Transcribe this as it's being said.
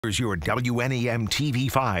Here's your WNEM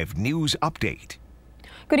TV5 news update.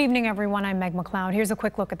 Good evening, everyone. I'm Meg McLeod. Here's a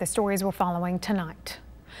quick look at the stories we're following tonight.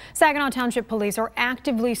 Saginaw Township police are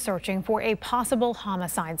actively searching for a possible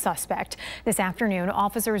homicide suspect. This afternoon,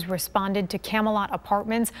 officers responded to Camelot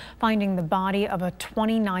Apartments, finding the body of a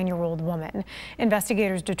 29-year-old woman.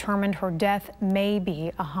 Investigators determined her death may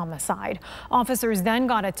be a homicide. Officers then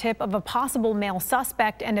got a tip of a possible male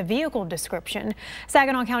suspect and a vehicle description.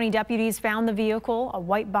 Saginaw County deputies found the vehicle, a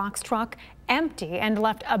white box truck, empty and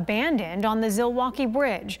left abandoned on the Zilwaukee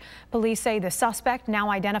Bridge. Police say the suspect, now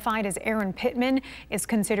identified as Aaron Pittman, is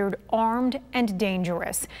considered armed and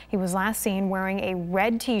dangerous. He was last seen wearing a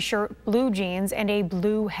red t-shirt, blue jeans, and a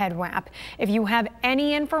blue head wrap. If you have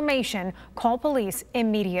any information, call police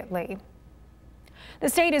immediately. The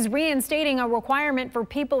state is reinstating a requirement for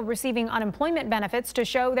people receiving unemployment benefits to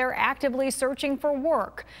show they're actively searching for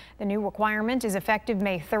work. The new requirement is effective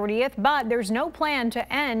May 30th, but there's no plan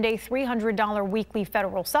to end a $300 weekly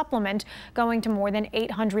federal supplement going to more than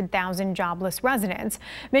 800,000 jobless residents.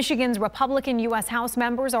 Michigan's Republican U.S. House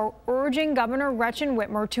members are urging Governor Gretchen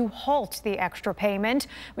Whitmer to halt the extra payment,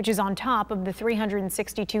 which is on top of the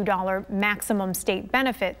 $362 maximum state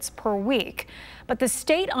benefits per week. But the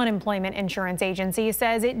state unemployment insurance agency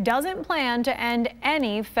says it doesn't plan to end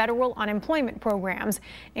any federal unemployment programs,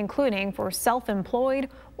 including for self-employed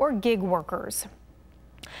or gig workers.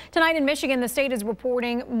 Tonight in Michigan, the state is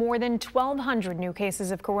reporting more than 1,200 new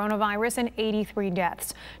cases of coronavirus and 83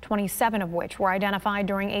 deaths, 27 of which were identified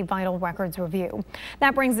during a vital records review.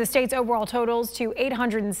 That brings the state's overall totals to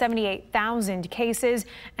 878,000 cases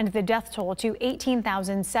and the death toll to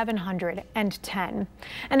 18,710.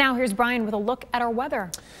 And now here's Brian with a look at our weather.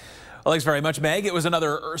 Well, thanks very much, Meg. It was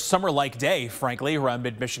another summer-like day, frankly, around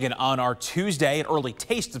mid-Michigan on our Tuesday. An early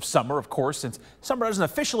taste of summer, of course, since summer doesn't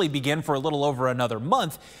officially begin for a little over another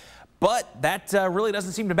month. But that really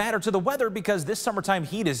doesn't seem to matter to the weather, because this summertime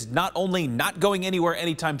heat is not only not going anywhere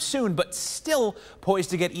anytime soon, but still poised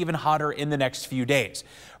to get even hotter in the next few days.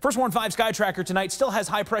 First Warn 5 Sky Tracker tonight still has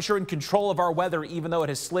high pressure in control of our weather, even though it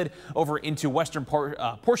has slid over into western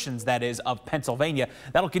portions, that is, of Pennsylvania.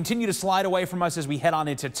 That'll continue to slide away from us as we head on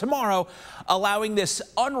into tomorrow, allowing this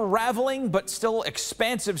unraveling but still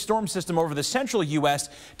expansive storm system over the central U.S.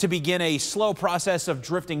 to begin a slow process of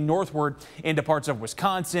drifting northward into parts of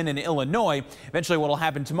Wisconsin and Illinois. Eventually, what will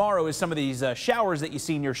happen tomorrow is some of these showers that you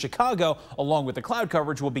see near Chicago, along with the cloud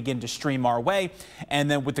coverage, will begin to stream our way. And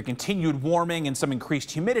then with the continued warming and some increased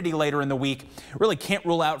humidity later in the week, really can't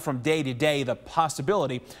rule out from day to day the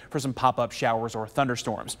possibility for some pop-up showers or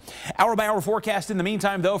thunderstorms. Hour-by-hour forecast in the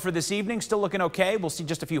meantime, though, for this evening, still looking okay. We'll see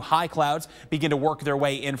just a few high clouds begin to work their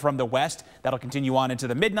way in from the west. That'll continue on into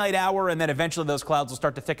the midnight hour, and then eventually those clouds will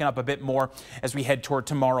start to thicken up a bit more as we head toward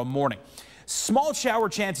tomorrow morning. Small shower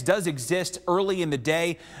chance does exist early in the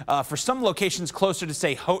day for some locations closer to,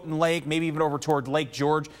 say, Houghton Lake, maybe even over toward Lake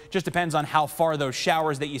George. Just depends on how far those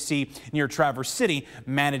showers that you see near Traverse City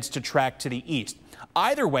manage to track to the east.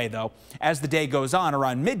 Either way, though, as the day goes on,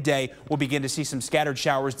 around midday, we'll begin to see some scattered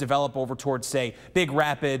showers develop over towards, say, Big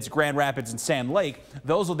Rapids, Grand Rapids, and Sand Lake.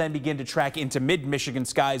 Those will then begin to track into mid-Michigan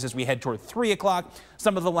skies as we head toward 3 o'clock.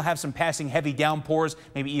 Some of them will have some passing heavy downpours,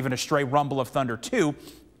 maybe even a stray rumble of thunder, too.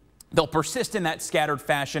 They'll persist in that scattered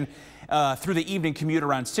fashion through the evening commute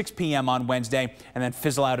around 6 p.m. on Wednesday, and then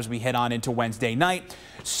fizzle out as we head on into Wednesday night.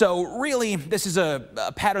 So really, this is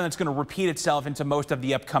a pattern that's going to repeat itself into most of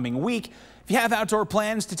the upcoming week. If you have outdoor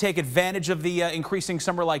plans to take advantage of the increasing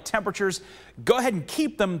summer-like temperatures, go ahead and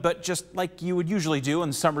keep them, but just like you would usually do in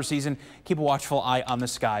the summer season, keep a watchful eye on the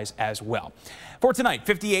skies as well. For tonight,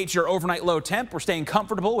 58 your overnight low temp. We're staying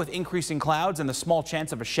comfortable with increasing clouds and the small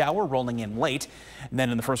chance of a shower rolling in late. And then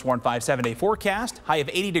in the First Warn 5 7-day forecast, high of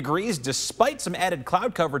 80 degrees despite some added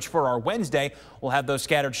cloud coverage for our Wednesday. We'll have those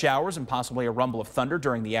scattered showers and possibly a rumble of thunder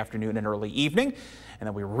during the afternoon and early evening. And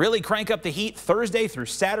then we really crank up the heat Thursday through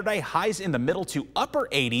Saturday, highs in the middle to upper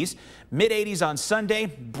 80s, mid 80s on Sunday,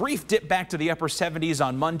 brief dip back to the upper 70s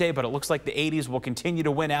on Monday, but it looks like the 80s will continue to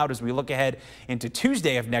win out as we look ahead into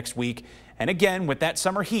Tuesday of next week. And again, with that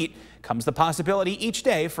summer heat comes the possibility each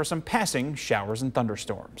day for some passing showers and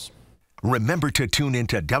thunderstorms. Remember to tune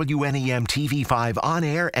into WNEM TV5 on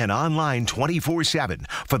air and online 24/7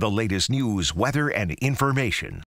 for the latest news, weather, and information.